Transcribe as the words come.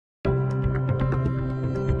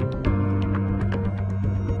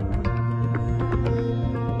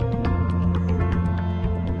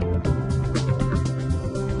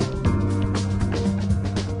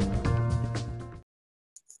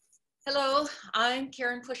I'm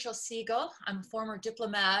Karen Puschel Segal. I'm a former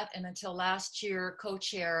diplomat and until last year,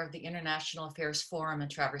 co-chair of the International Affairs Forum in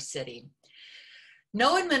Traverse City.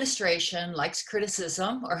 No administration likes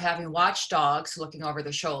criticism or having watchdogs looking over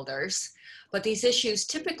their shoulders, but these issues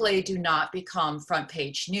typically do not become front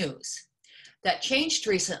page news. That changed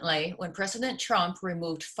recently when President Trump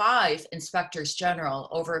removed 5 inspectors general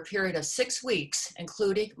over a period of 6 weeks,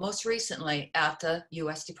 including most recently at the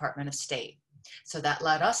US Department of State. So that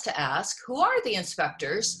led us to ask, who are the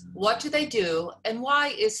inspectors? What do they do? And why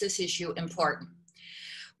is this issue important?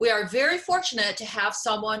 We are very fortunate to have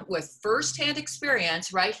someone with firsthand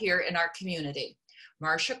experience right here in our community.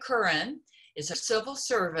 Marcia Curran is a civil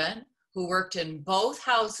servant who worked in both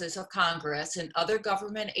houses of Congress and other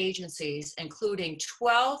government agencies, including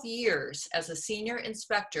 12 years as a senior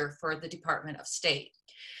inspector for the Department of State.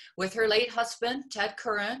 With her late husband, Ted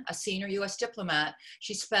Curran, a senior US diplomat,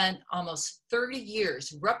 she spent almost 30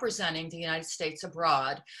 years representing the United States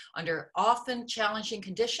abroad under often challenging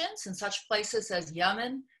conditions in such places as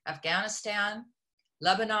Yemen, Afghanistan,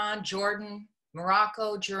 Lebanon, Jordan,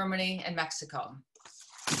 Morocco, Germany, and Mexico.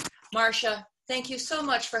 Marcia, thank you so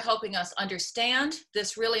much for helping us understand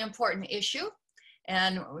this really important issue,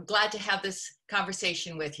 and we're glad to have this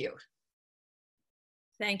conversation with you.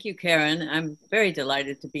 Thank you, Karen. I'm very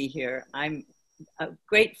delighted to be here. I'm a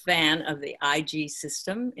great fan of the IG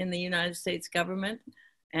system in the United States government,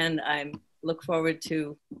 and I look forward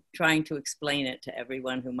to trying to explain it to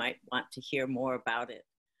everyone who might want to hear more about it.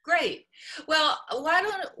 Great. Well, why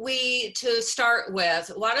don't we, to start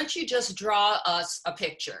with, why don't you just draw us a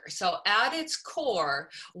picture? So at its core,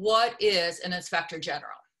 what is an inspector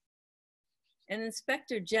general? An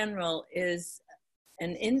inspector general is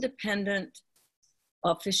an independent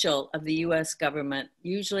official of the US government,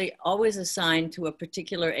 usually always assigned to a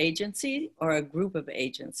particular agency or a group of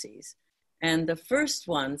agencies. And the first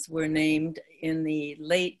ones were named in the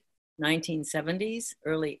late 1970s,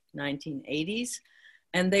 early 1980s.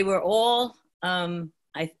 And they were all,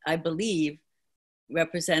 I believe,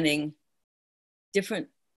 representing different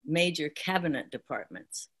major cabinet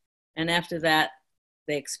departments. And after that,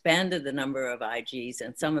 they expanded the number of IGs,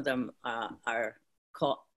 and some of them are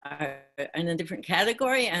in a different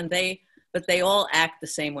category, but they all act the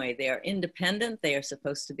same way. They are independent. They are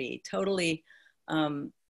supposed to be totally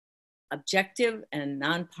objective and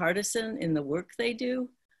nonpartisan in the work they do.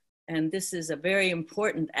 And this is a very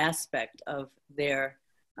important aspect of their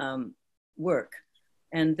work.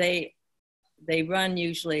 And they run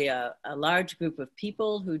usually a large group of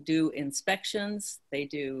people who do inspections, they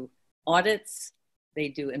do audits, they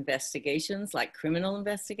do investigations like criminal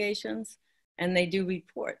investigations, and they do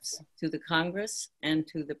reports to the Congress and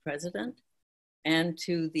to the President and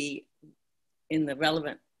to in the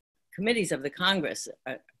relevant committees of the Congress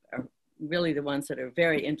are really the ones that are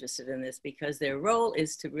very interested in this, because their role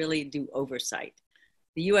is to really do oversight.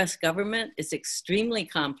 The US government is extremely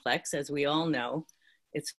complex, as we all know.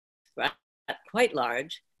 It's quite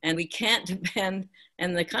large, and we can't depend,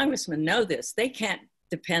 and the congressmen know this, they can't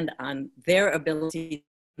depend on their ability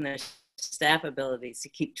and their staff abilities to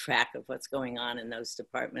keep track of what's going on in those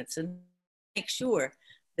departments and make sure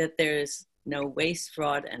that there's no waste,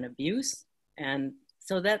 fraud, and abuse. And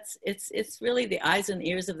so it's really the eyes and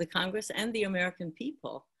ears of the Congress and the American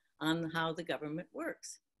people on how the government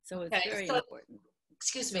works. So it's very important.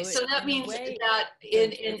 Excuse me. So that means that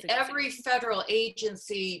in every federal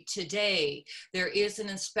agency today, there is an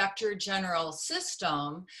inspector general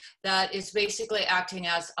system that is basically acting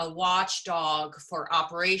as a watchdog for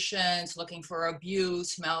operations, looking for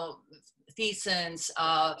abuse, malfeasance,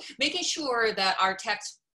 making sure that our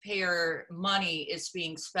taxpayer money is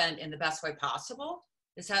being spent in the best way possible.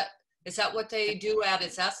 Is that what they do at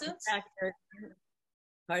its essence?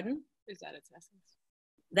 Pardon? Is that its essence?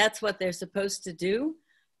 That's what they're supposed to do.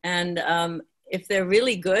 And if they're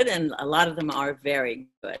really good, and a lot of them are very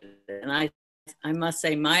good, and I must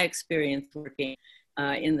say my experience working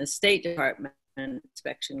in the State Department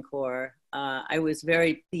Inspection Corps, I was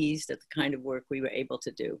very pleased at the kind of work we were able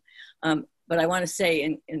to do. But I want to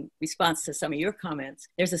say in response to some of your comments,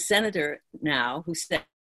 there's a senator now who said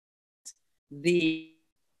the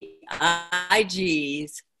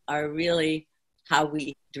IGs are really how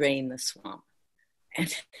we drain the swamp.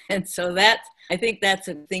 And so I think that's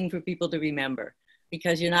a thing for people to remember,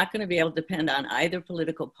 because you're not going to be able to depend on either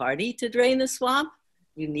political party to drain the swamp.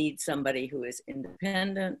 You need somebody who is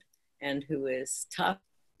independent and who is tough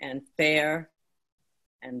and fair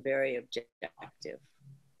and very objective.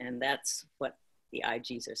 And that's what the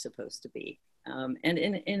IGs are supposed to be. And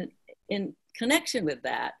in connection with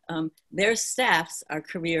that, their staffs are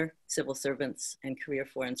career civil servants and career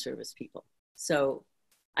foreign service people. So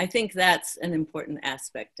I think that's an important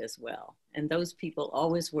aspect as well. And those people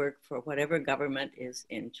always work for whatever government is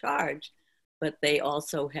in charge, but they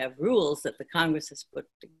also have rules that the Congress has put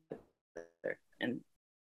together and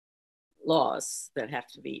laws that have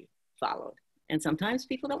to be followed. And sometimes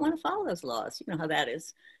people don't want to follow those laws. You know how that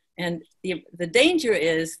is. And the danger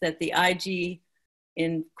is that the IG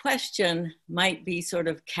in question might be sort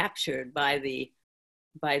of captured by the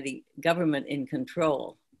government in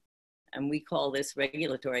control. And we call this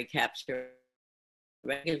regulatory capture,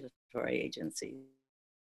 regulatory agencies.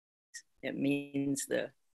 It means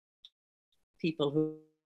the people who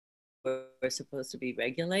are supposed to be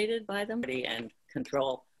regulated by them and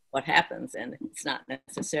control what happens, and it's not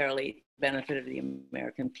necessarily the benefit of the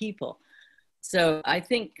American people. So I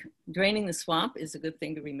think draining the swamp is a good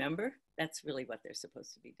thing to remember. That's really what they're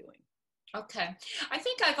supposed to be doing. Okay. I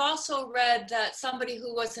think I've also read that somebody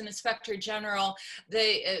who was an inspector general,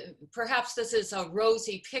 perhaps this is a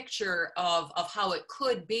rosy picture of how it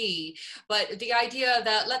could be, but the idea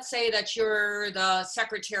that, let's say that you're the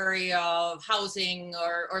Secretary of Housing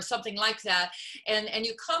or something like that, and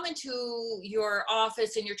you come into your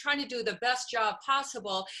office and you're trying to do the best job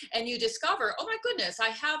possible, and you discover, oh my goodness,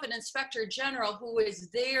 I have an inspector general who is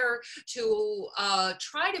there to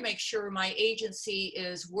try to make sure my agency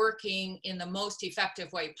is working in the most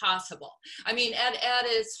effective way possible. I mean, at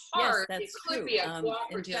its heart, yes, it could true. be a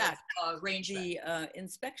cooperative arrangement. The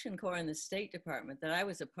inspection corps in the State Department that I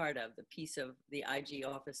was a part of, the piece of the IG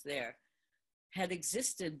office there, had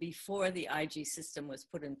existed before the IG system was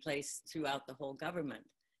put in place throughout the whole government.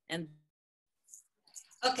 And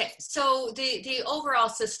okay, so the overall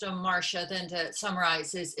system, Marcia, then to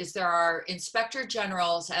summarize, is there are inspector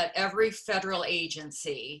generals at every federal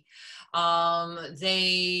agency.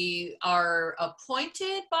 They are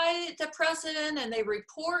appointed by the president and they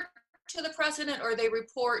report to the president, or they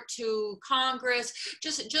report to Congress.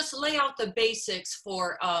 Just lay out the basics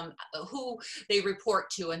for who they report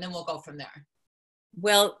to, and then we'll go from there.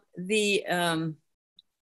 Well, the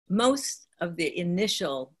most of the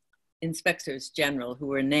initial inspectors general who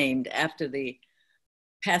were named after the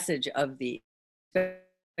passage of the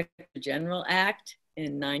Inspector General Act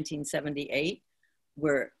in 1978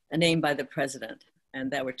 were named by the president. And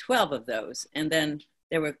there were 12 of those. And then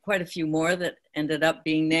there were quite a few more that ended up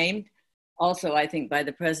being named, also, I think, by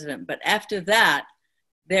the president. But after that,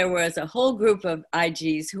 there was a whole group of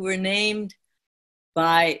IGs who were named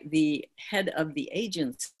by the head of the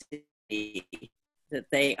agency that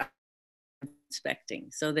they are inspecting.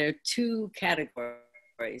 So there are two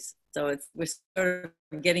categories. So we're sort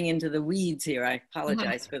of getting into the weeds here. I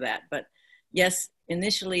apologize for that. But yes,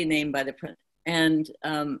 initially named by the president. And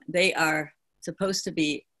they are supposed to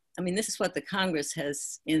be, I mean, this is what the Congress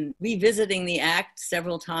has, in revisiting the act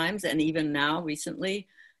several times, and even now recently,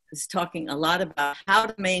 is talking a lot about how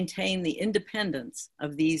to maintain the independence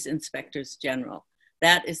of these inspectors general.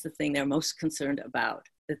 That is the thing they're most concerned about,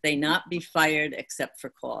 that they not be fired except for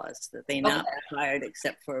cause, that they not be fired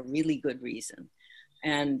except for a really good reason.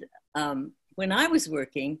 And when I was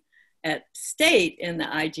working at State in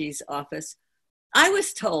the IG's office, I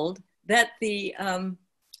was told that the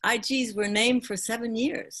IGs were named for 7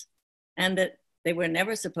 years and that they were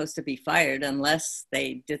never supposed to be fired unless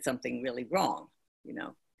they did something really wrong, you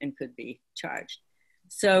know, and could be charged.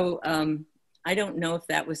 So I don't know if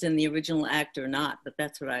that was in the original act or not, but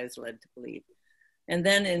that's what I was led to believe. And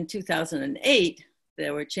then in 2008,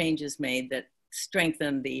 there were changes made that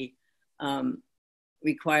strengthened the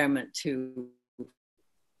requirement to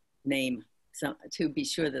name, to be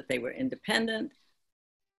sure that they were independent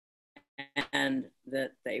and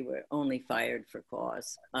that they were only fired for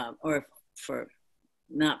cause or for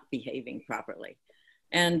not behaving properly.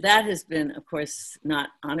 And that has been, of course, not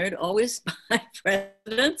honored always by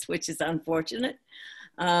presidents, which is unfortunate.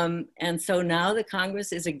 And so now the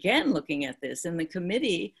Congress is again looking at this, and the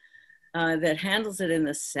committee that handles it in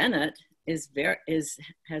the Senate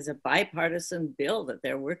has a bipartisan bill that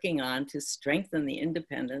they're working on to strengthen the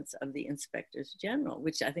independence of the inspectors general,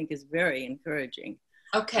 which I think is very encouraging.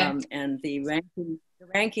 Okay. And the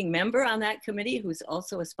ranking member on that committee, who's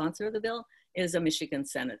also a sponsor of the bill, is a Michigan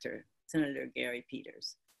senator, Senator Gary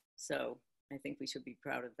Peters. So I think we should be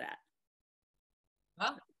proud of that.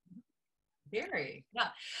 Wow. Very, yeah.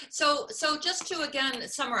 So just to again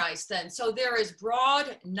summarize then, so there is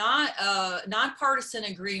broad, nonpartisan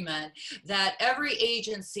agreement that every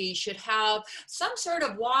agency should have some sort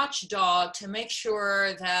of watchdog to make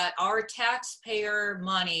sure that our taxpayer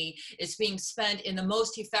money is being spent in the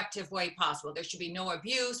most effective way possible. There should be no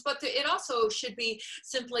abuse, but it also should be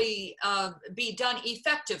simply be done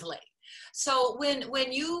effectively. So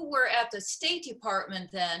when you were at the State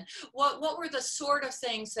Department then, what were the sort of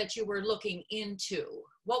things that you were looking into?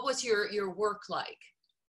 What was your work like?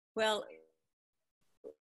 Well,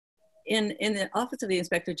 in the Office of the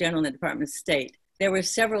Inspector General in the Department of State, there were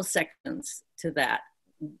several sections to that.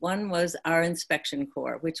 One was our inspection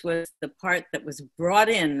corps, which was the part that was brought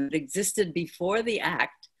in, that existed before the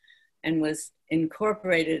act and was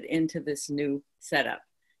incorporated into this new setup.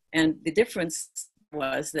 And the difference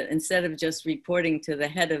was that instead of just reporting to the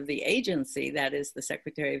head of the agency, that is the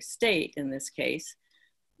Secretary of State in this case,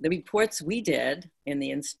 the reports we did in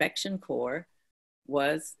the inspection corps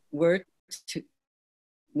went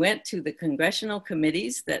to the congressional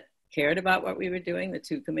committees that cared about what we were doing, the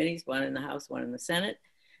two committees, one in the House, one in the Senate,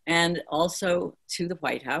 and also to the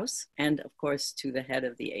White House, and of course to the head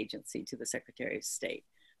of the agency, to the Secretary of State.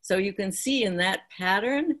 So you can see in that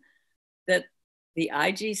pattern that the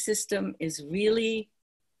IG system is really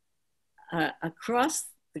across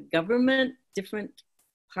the government, different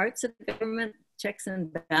parts of the government, checks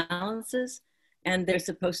and balances, and they're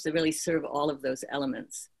supposed to really serve all of those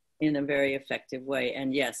elements in a very effective way.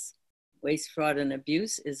 And yes, waste, fraud, and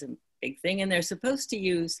abuse is a big thing, and they're supposed to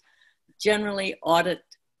use generally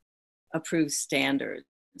audit-approved standards,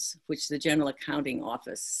 which the General Accounting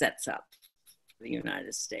Office sets up for the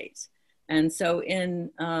United States. And so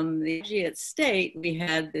in the IG at State, we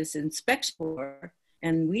had this inspection corps,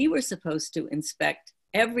 and we were supposed to inspect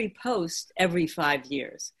every post every 5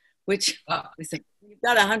 years, which we've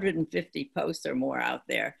got 150 posts or more out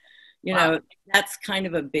there. You know, that's kind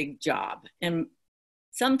of a big job. And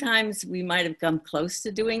sometimes we might have come close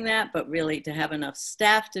to doing that, but really to have enough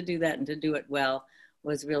staff to do that and to do it well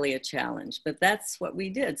was really a challenge. But that's what we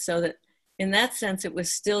did. So that in that sense, it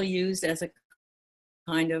was still used as a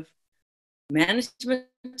kind of management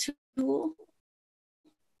tool.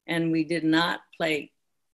 And we did not play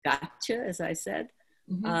gotcha, as I said.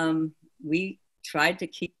 Mm-hmm. We tried to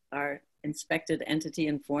keep our inspected entity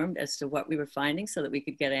informed as to what we were finding so that we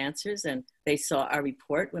could get answers. And they saw our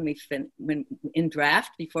report when in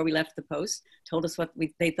draft before we left the post, told us what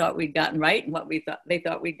they thought we'd gotten right and what they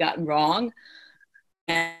thought we'd gotten wrong.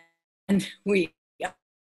 And we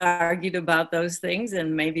argued about those things,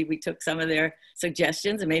 and maybe we took some of their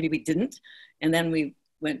suggestions and maybe we didn't. And then we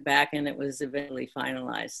went back and it was eventually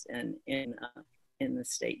finalized in the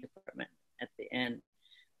State Department at the end.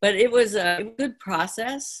 But it was a good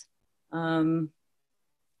process.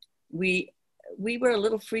 We were a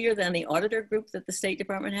little freer than the auditor group that the State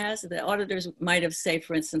Department has. The auditors might have, say,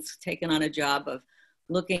 for instance, taken on a job of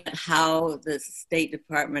looking at how the State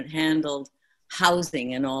Department handled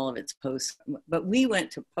housing and all of its posts. But we went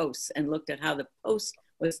to posts and looked at how the post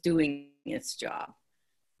was doing its job,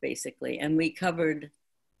 basically. And we covered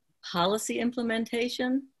policy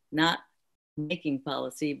implementation, not making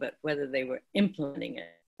policy, but whether they were implementing it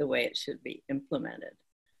the way it should be implemented.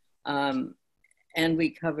 And we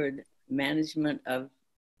covered management of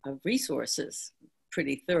resources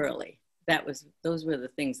pretty thoroughly. Those were the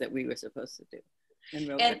things that we were supposed to do.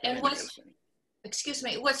 And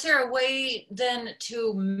was there a way then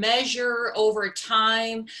to measure over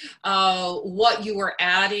time what you were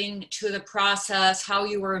adding to the process, how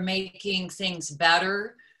you were making things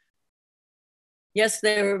better? Yes,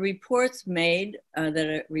 there were reports made that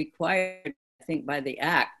are required, I think, by the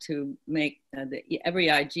Act to make, every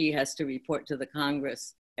IG has to report to the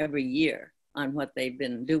Congress every year on what they've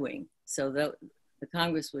been doing. So the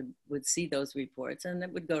Congress would see those reports, and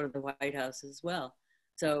it would go to the White House as well.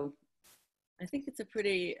 So I think it's a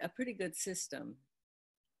pretty good system.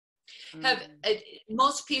 Have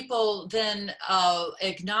most people then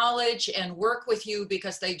acknowledge and work with you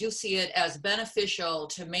because they do see it as beneficial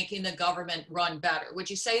to making the government run better? Would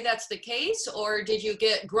you say that's the case, or did you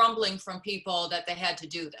get grumbling from people that they had to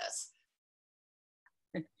do this?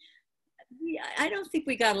 Yeah, I don't think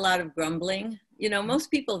we got a lot of grumbling. You know,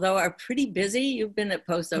 most people, though, are pretty busy. You've been at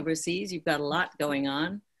posts overseas. You've got a lot going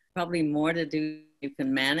on, probably more to do you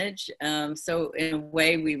can manage. So in a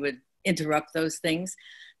way, we would interrupt those things.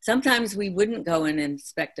 Sometimes we wouldn't go and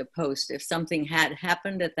inspect a post if something had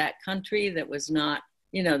happened at that country that was not,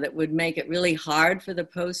 you know, that would make it really hard for the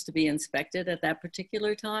post to be inspected at that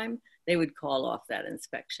particular time. They would call off that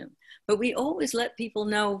inspection. But we always let people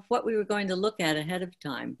know what we were going to look at ahead of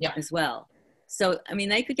time as well. So, I mean,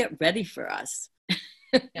 they could get ready for us.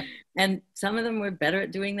 And some of them were better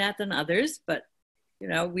at doing that than others, but, you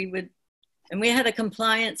know, we had a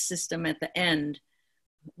compliance system at the end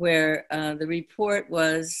where the report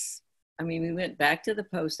was, I mean, we went back to the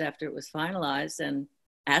post after it was finalized and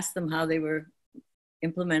asked them how they were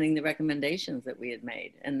implementing the recommendations that we had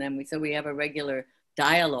made. And then we have a regular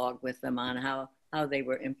dialogue with them on how how they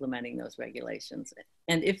were implementing those regulations,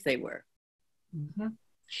 and if they were. Mm-hmm.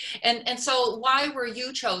 And so why were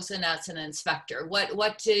you chosen as an inspector?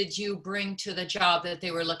 What did you bring to the job that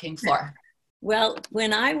they were looking for? Well,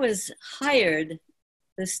 when I was hired,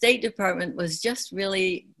 the State Department was just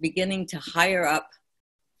really beginning to hire up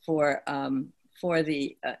for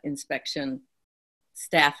the inspection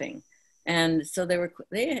staffing. And so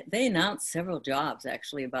they announced several jobs,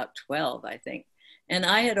 actually about 12, I think. And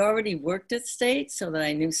I had already worked at State, so that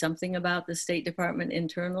I knew something about the State Department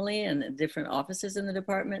internally and the different offices in the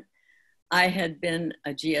department. I had been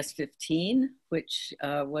a GS-15, which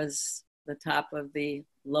was the top of the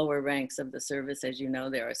lower ranks of the service. As you know,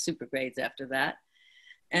 there are super grades after that.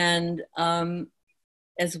 And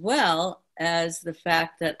as well as the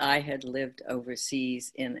fact that I had lived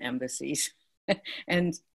overseas in embassies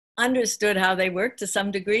and understood how they worked to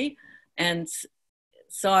some degree, and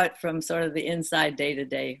saw it from sort of the inside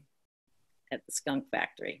day-to-day at the skunk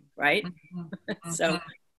factory, right? Mm-hmm.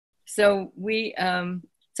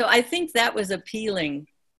 So I think that was appealing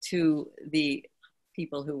to the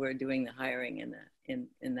people who were doing the hiring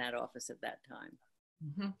in that office at that time.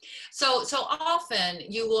 Mm-hmm. So often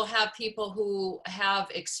you will have people who have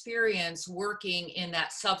experience working in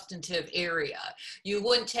that substantive area. You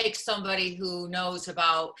wouldn't take somebody who knows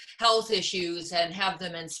about health issues and have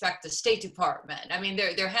them inspect the State Department. I mean,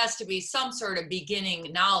 there has to be some sort of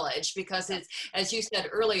beginning knowledge, because it's, as you said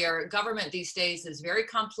earlier, government these days is very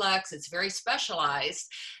complex, it's very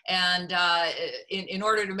specialized, and in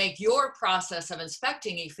order to make your process of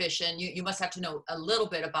inspecting efficient, you must have to know a little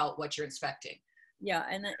bit about what you're inspecting. Yeah,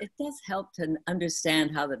 and it does help to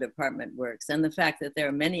understand how the department works, and the fact that there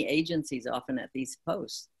are many agencies often at these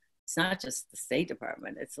posts. It's not just the State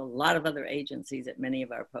Department, it's a lot of other agencies at many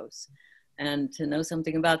of our posts. And to know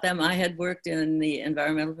something about them, I had worked in the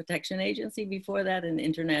Environmental Protection Agency before that in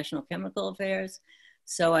International Chemical Affairs.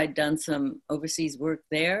 So I'd done some overseas work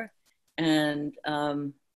there, and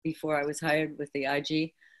before I was hired with the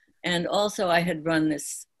IG. And also I had run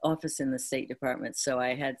this office in the State Department, so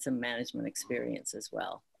I had some management experience as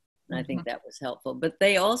well. And I think that was helpful. But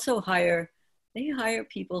they also hire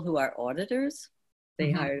people who are auditors.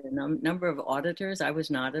 They hired a number of auditors. I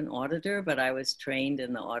was not an auditor, but I was trained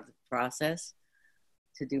in the audit process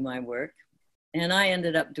to do my work. And I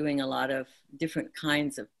ended up doing a lot of different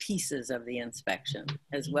kinds of pieces of the inspection,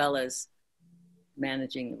 as well as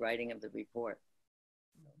managing the writing of the report.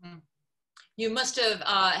 Mm-hmm. You must have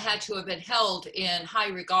had to have been held in high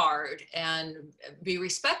regard and be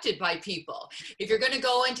respected by people. If you're going to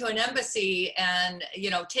go into an embassy and,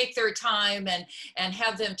 take their time and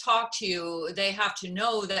have them talk to you, they have to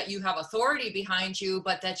know that you have authority behind you,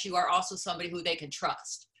 but that you are also somebody who they can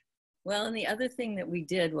trust. Well, and the other thing that we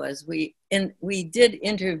did was we did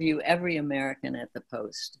interview every American at the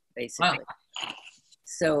post, basically. Wow.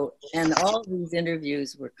 So, and all these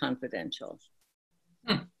interviews were confidential.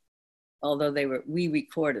 Although we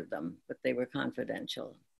recorded them, but they were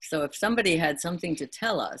confidential. So if somebody had something to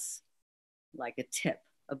tell us, like a tip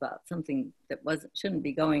about something that shouldn't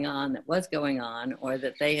be going on, that was going on, or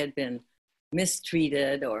that they had been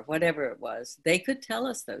mistreated or whatever it was, they could tell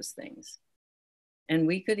us those things. And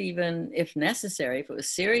we could even, if necessary, if it was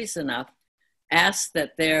serious enough, ask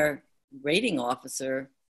that their rating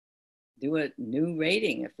officer do a new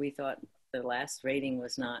rating if we thought the last rating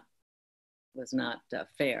was not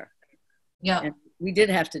fair. Yeah. And we did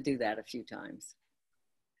have to do that a few times.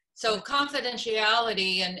 So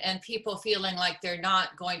confidentiality and people feeling like they're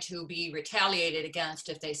not going to be retaliated against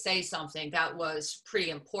if they say something, that was pretty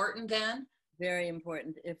important then? Very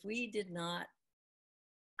important. If we did not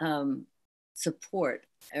support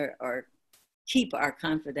or keep our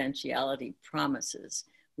confidentiality promises,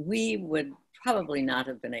 we would probably not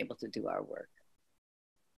have been able to do our work.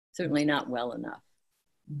 Certainly not well enough.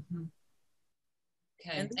 Mm-hmm.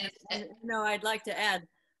 Okay. And I'd like to add,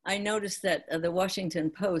 I noticed that the Washington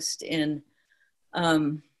Post they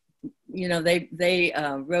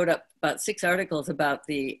wrote up about 6 articles about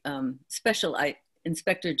the Special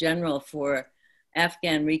Inspector General for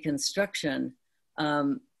Afghan Reconstruction,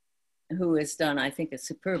 who has done, I think, a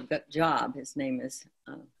superb job. His name is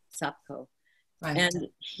Sapko. Right. And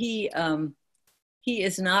he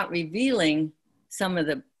is not revealing some of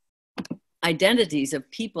the identities of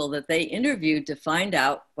people that they interviewed to find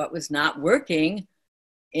out what was not working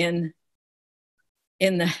in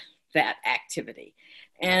that activity.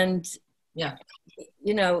 And yeah,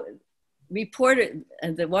 the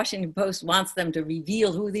Washington Post wants them to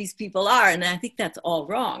reveal who these people are, and I think that's all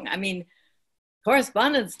wrong. I mean,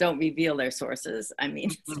 correspondents don't reveal their sources. I mean,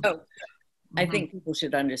 so I think people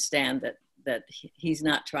should understand that he's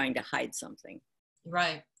not trying to hide something.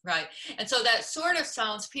 Right. Right. And so that sort of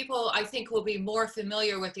sounds, people I think will be more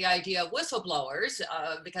familiar with the idea of whistleblowers,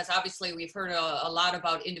 because obviously we've heard a lot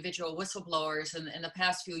about individual whistleblowers in the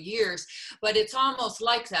past few years, but it's almost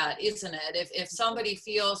like that, isn't it? If somebody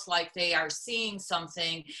feels like they are seeing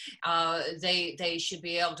something, they should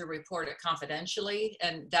be able to report it confidentially.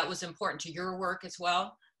 And that was important to your work as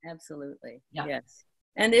well? Absolutely. Yeah. Yes.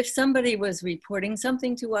 And if somebody was reporting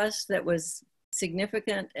something to us that was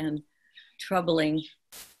significant and troubling,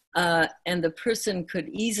 and the person could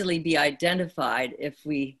easily be identified if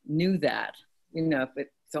we knew that, you know, if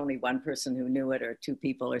it's only one person who knew it or two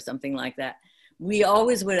people or something like that, we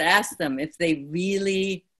always would ask them if they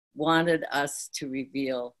really wanted us to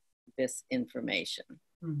reveal this information.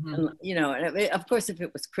 Mm-hmm. And, you know, of course, if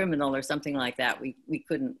it was criminal or something like that, we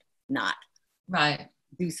couldn't not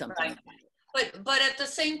do something. Right. But at the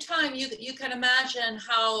same time, you can imagine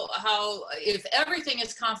how if everything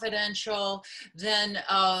is confidential, then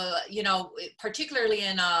you know, particularly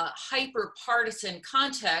in a hyper partisan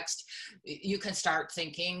context, you can start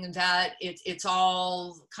thinking that it's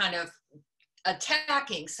all kind of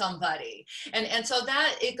attacking somebody, and so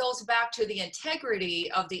that it goes back to the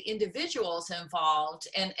integrity of the individuals involved,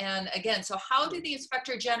 and again, so how do the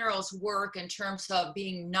inspector generals work in terms of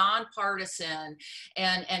being nonpartisan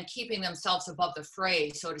and keeping themselves above the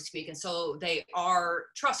fray, so to speak, and so they are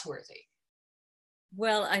trustworthy?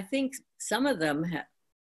 Well, I think some of them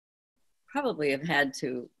probably have had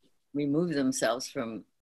to remove themselves from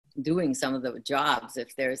doing some of the jobs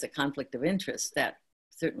if there's a conflict of interest. That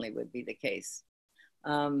certainly would be the case.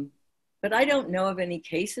 But I don't know of any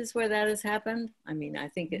cases where that has happened. I mean, I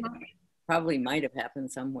think it probably might have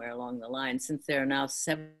happened somewhere along the line, since there are now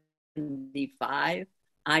 75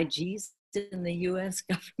 IGs in the US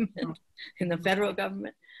government, in the federal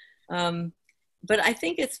government. But I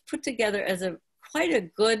think it's put together as quite a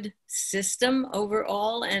good system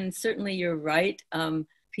overall. And certainly you're right.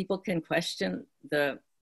 People can question the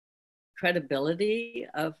credibility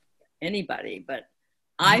of anybody, but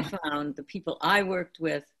I found the people I worked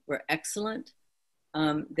with were excellent.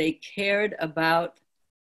 They cared about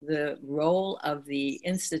the role of the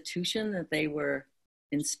institution that they were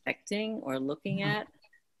inspecting or looking at,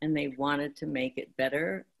 and they wanted to make it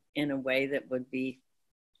better in a way that would be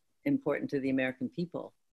important to the American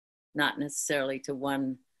people, not necessarily to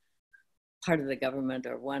one part of the government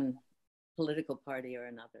or one political party or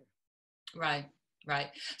another. Right.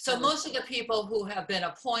 Right. So most of the people who have been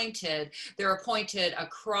appointed, they're appointed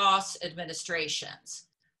across administrations.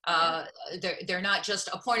 They're not just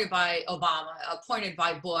appointed by Obama, appointed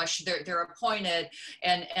by Bush. They're appointed,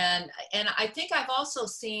 and I think I've also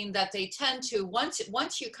seen that they tend to, once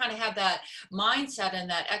you kind of have that mindset and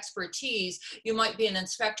that expertise, you might be an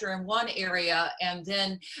inspector in one area and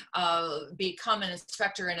then become an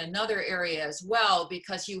inspector in another area as well,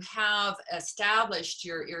 because you have established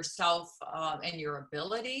yourself and your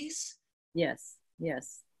abilities. Yes.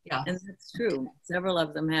 Yes. Yeah. And that's true. Several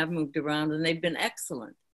of them have moved around, and they've been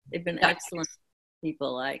excellent. They've been excellent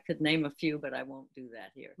people. I could name a few, but I won't do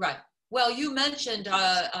that here. Right. Well, you mentioned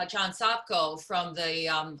John Sopko from the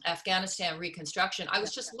Afghanistan reconstruction. I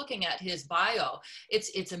was just looking at his bio.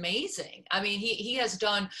 It's amazing. I mean, he has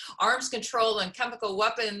done arms control and chemical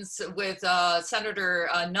weapons with Senator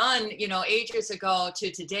Nunn, you know, ages ago,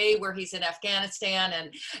 to today, where he's in Afghanistan,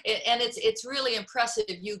 and it's really impressive.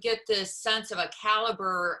 You get this sense of a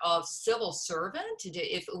caliber of civil servant.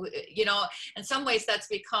 If you know, in some ways, that's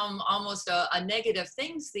become almost a negative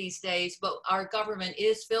thing these days. But our government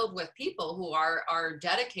is filled with people who are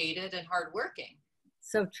dedicated and hardworking.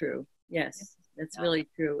 So true. Yes, that's really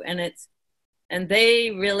true. And they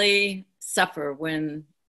really suffer when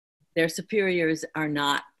their superiors are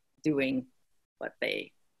not doing what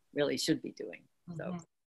they really should be doing.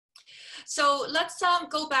 So let's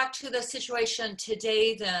go back to the situation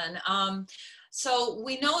today then. So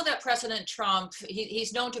we know that President Trump,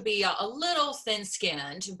 he's known to be a little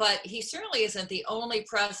thin-skinned, but he certainly isn't the only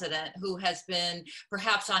president who has been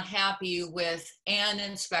perhaps unhappy with an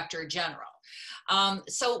inspector general.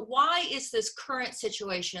 So why is this current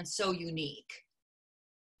situation so unique?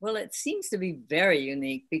 Well, it seems to be very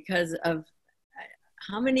unique because of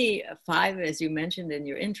how many, 5, as you mentioned in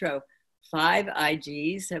your intro, 5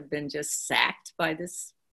 IGs have been just sacked by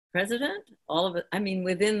this president. All of it, I mean,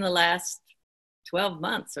 within the last 12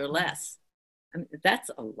 months or less. I mean, that's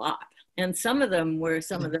a lot. And some of them were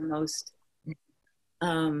some of the most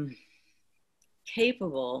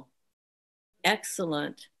capable,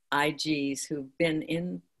 excellent IGs who've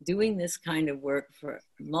been doing this kind of work for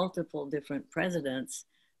multiple different presidents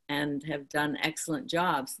and have done excellent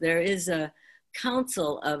jobs. There is a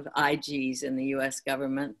council of IGs in the US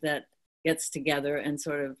government that gets together and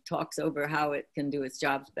sort of talks over how it can do its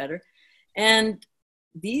jobs better. And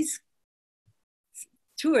these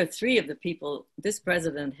 2 or 3 of the people this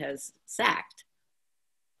president has sacked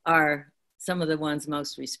are some of the ones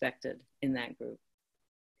most respected in that group.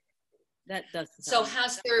 That doesn't. So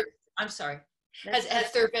I'm sorry.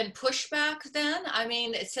 Has there been pushback then? I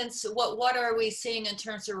mean, since what are we seeing in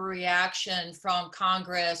terms of reaction from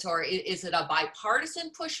Congress, or is it a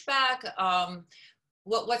bipartisan pushback?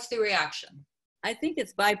 What's the reaction? I think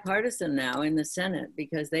it's bipartisan now in the Senate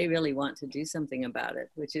because they really want to do something about it,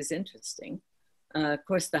 which is interesting. Of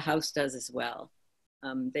course, the House does as well.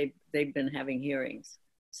 They've been having hearings.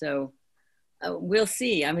 So we'll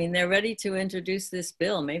see. I mean, they're ready to introduce this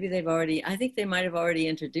bill. Maybe I think they might have already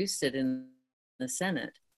introduced it in the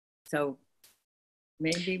Senate. So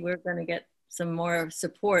maybe we're going to get some more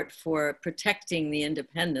support for protecting the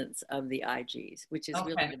independence of the IGs, which is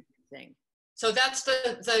really a good thing. So that's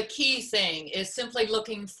the key thing, is simply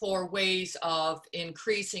looking for ways of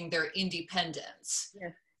increasing their independence. Yeah.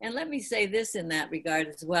 And let me say this in that regard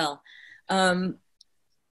as well.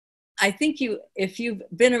 I think if you've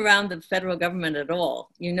been around the federal government at all,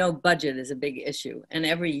 you know budget is a big issue. And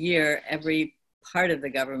every year, every part of the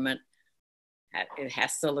government, it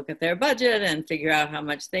has to look at their budget and figure out how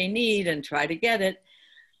much they need and try to get it.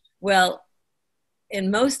 Well, in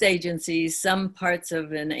most agencies, some parts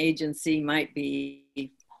of an agency might be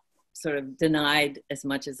sort of denied as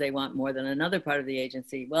much as they want more than another part of the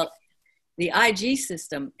agency. Well, the IG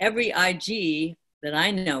system, every IG that I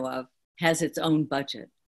know of has its own budget.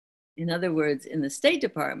 In other words, in the State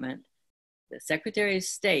Department, the Secretary of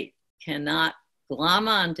State cannot glom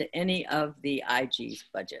onto any of the IG's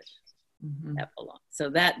budget that belongs. So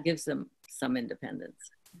that gives them some independence.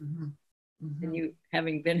 And you,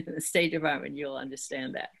 having been in the State Department, you'll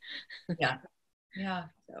understand that. Yeah.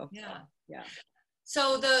 So, yeah.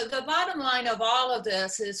 So the bottom line of all of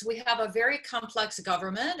this is we have a very complex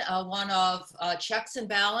government, one of checks and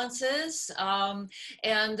balances,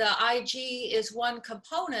 and the IG is one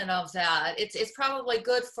component of that. It's probably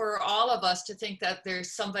good for all of us to think that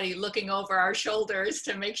there's somebody looking over our shoulders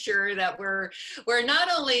to make sure that we're not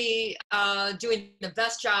only doing the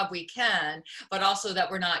best job we can, but also that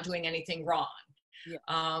we're not doing anything wrong. Yeah.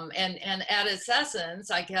 And at its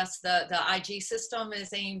essence, I guess the IG system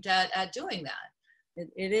is aimed at doing that.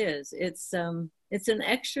 It is. It's an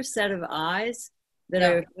extra set of eyes that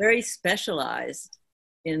are very specialized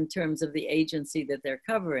in terms of the agency that they're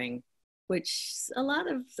covering, which a lot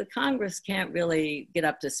of the Congress can't really get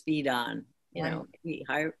up to speed on. You know,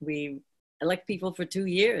 we elect people for 2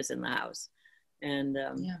 years in the House, and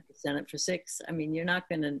the Senate for 6. I mean, you're not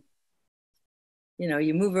going to,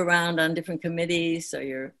 you move around on different committees, so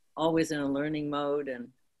you're always in a learning mode.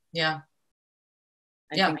 And I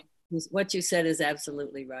think what you said is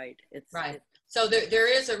absolutely right. It's right. So there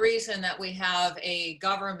is a reason that we have a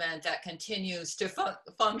government that continues to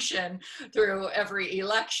function through every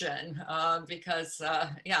election, because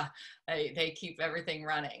they keep everything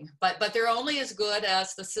running. But they're only as good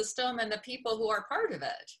as the system and the people who are part of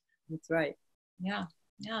it. That's right. Yeah.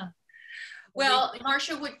 Well,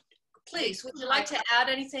 Marcia, would you like to add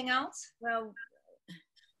anything else? Well,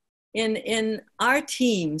 in our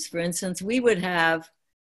teams, for instance, we would have,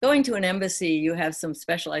 going to an embassy, you have some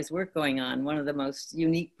specialized work going on. One of the most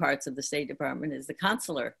unique parts of the State Department is the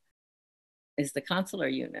consular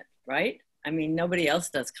unit, right? I mean, nobody else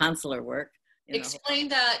does consular work. Explain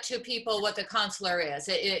that to people what the consular is.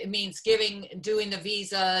 It means doing the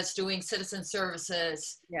visas, doing citizen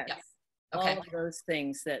services. Yes. Yeah. Okay. All of those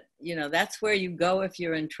things that, that's where you go if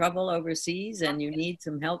you're in trouble overseas and you need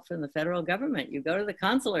some help from the federal government. You go to the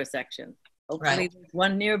consular section. Hopefully there's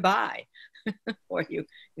one nearby. Or you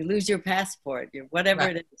lose your passport, whatever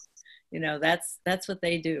it is. That's what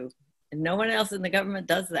they do. And no one else in the government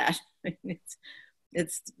does that.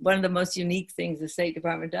 It's one of the most unique things the State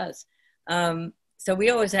Department does. So we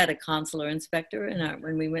always had a consular inspector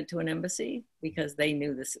when we went to an embassy, because they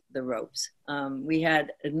knew the ropes. We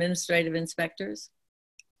had administrative inspectors,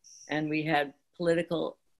 and we had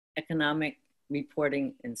political economic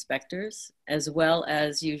reporting inspectors, as well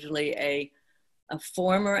as usually a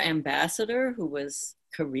former ambassador who was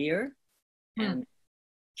career and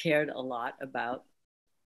cared a lot about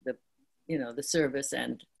the service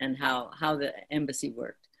and how the embassy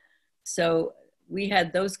worked. So we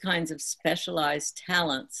had those kinds of specialized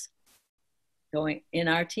talents going in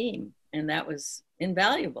our team, and that was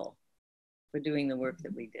invaluable for doing the work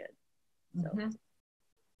that we did. So,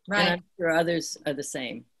 right. And I'm sure others are the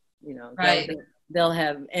same. They'll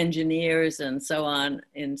have engineers and so on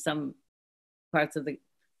in some parts of the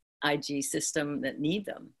IG system that need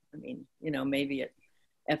them. I mean, maybe at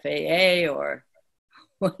FAA or,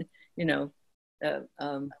 you know,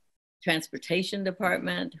 transportation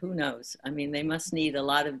department, who knows? I mean, they must need a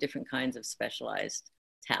lot of different kinds of specialized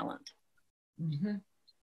talent. Mm-hmm.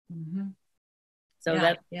 Mm-hmm.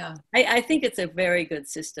 So I think it's a very good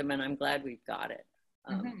system, and I'm glad we've got it.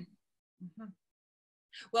 Mm-hmm. Mm-hmm.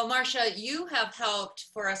 Well, Marcia, you have helped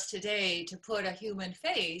for us today to put a human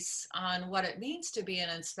face on what it means to be an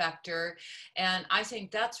inspector. And I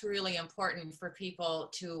think that's really important for people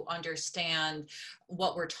to understand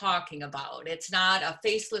what we're talking about. It's not a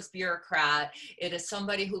faceless bureaucrat. It is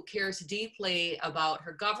somebody who cares deeply about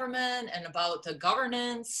her government and about the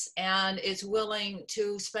governance and is willing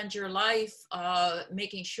to spend your life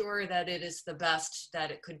making sure that it is the best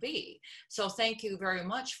that it could be. So thank you very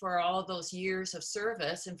much for all of those years of service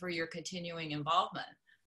and for your continuing involvement.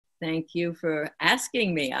 Thank you for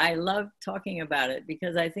asking me. I love talking about it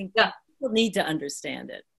because I think people need to understand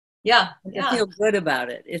it. I feel good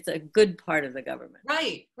about it. It's a good part of the government.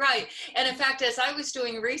 Right, right. And in fact, as I was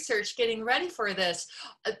doing research, getting ready for this,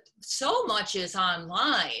 so much is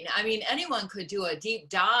online. I mean, anyone could do a deep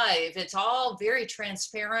dive. It's all very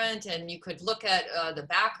transparent, and you could look at the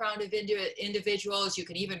background of individuals. You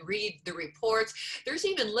can even read the reports. There's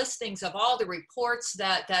even listings of all the reports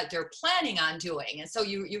that they're planning on doing. And so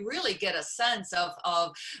you really get a sense of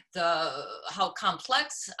how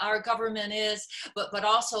complex our government is, but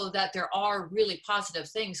also that there are really positive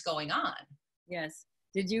things going on. Yes.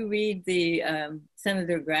 Did you read the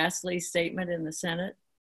Senator Grassley's statement in the Senate,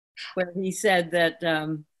 where he said that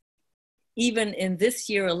even in this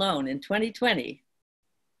year alone, in 2020,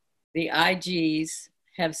 the IGs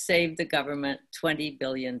have saved the government $20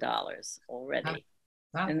 billion already.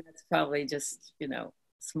 Wow. And that's probably just, you know, a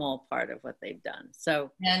small part of what they've done.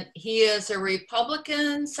 So, and he is a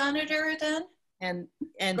Republican senator then? And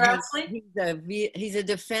he's a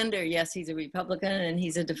defender. Yes, he's a Republican, and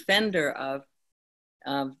he's a defender of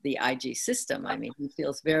the IG system. I mean, he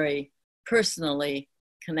feels very personally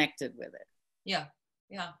connected with it. Yeah,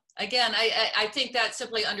 yeah. Again, I think that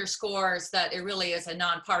simply underscores that it really is a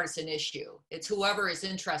nonpartisan issue. It's whoever is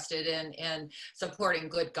interested in supporting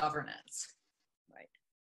good governance. Right.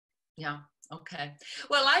 Yeah. Okay.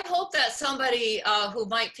 Well, I hope that somebody who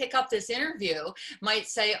might pick up this interview might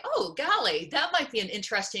say, oh, golly, that might be an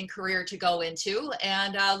interesting career to go into,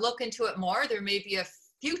 and look into it more. There may be a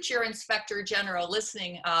future Inspector General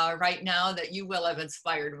listening right now that you will have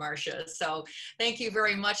inspired, Marcia. So thank you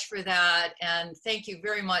very much for that. And thank you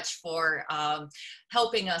very much for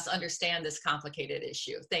helping us understand this complicated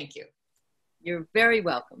issue. Thank you. You're very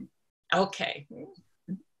welcome. Okay.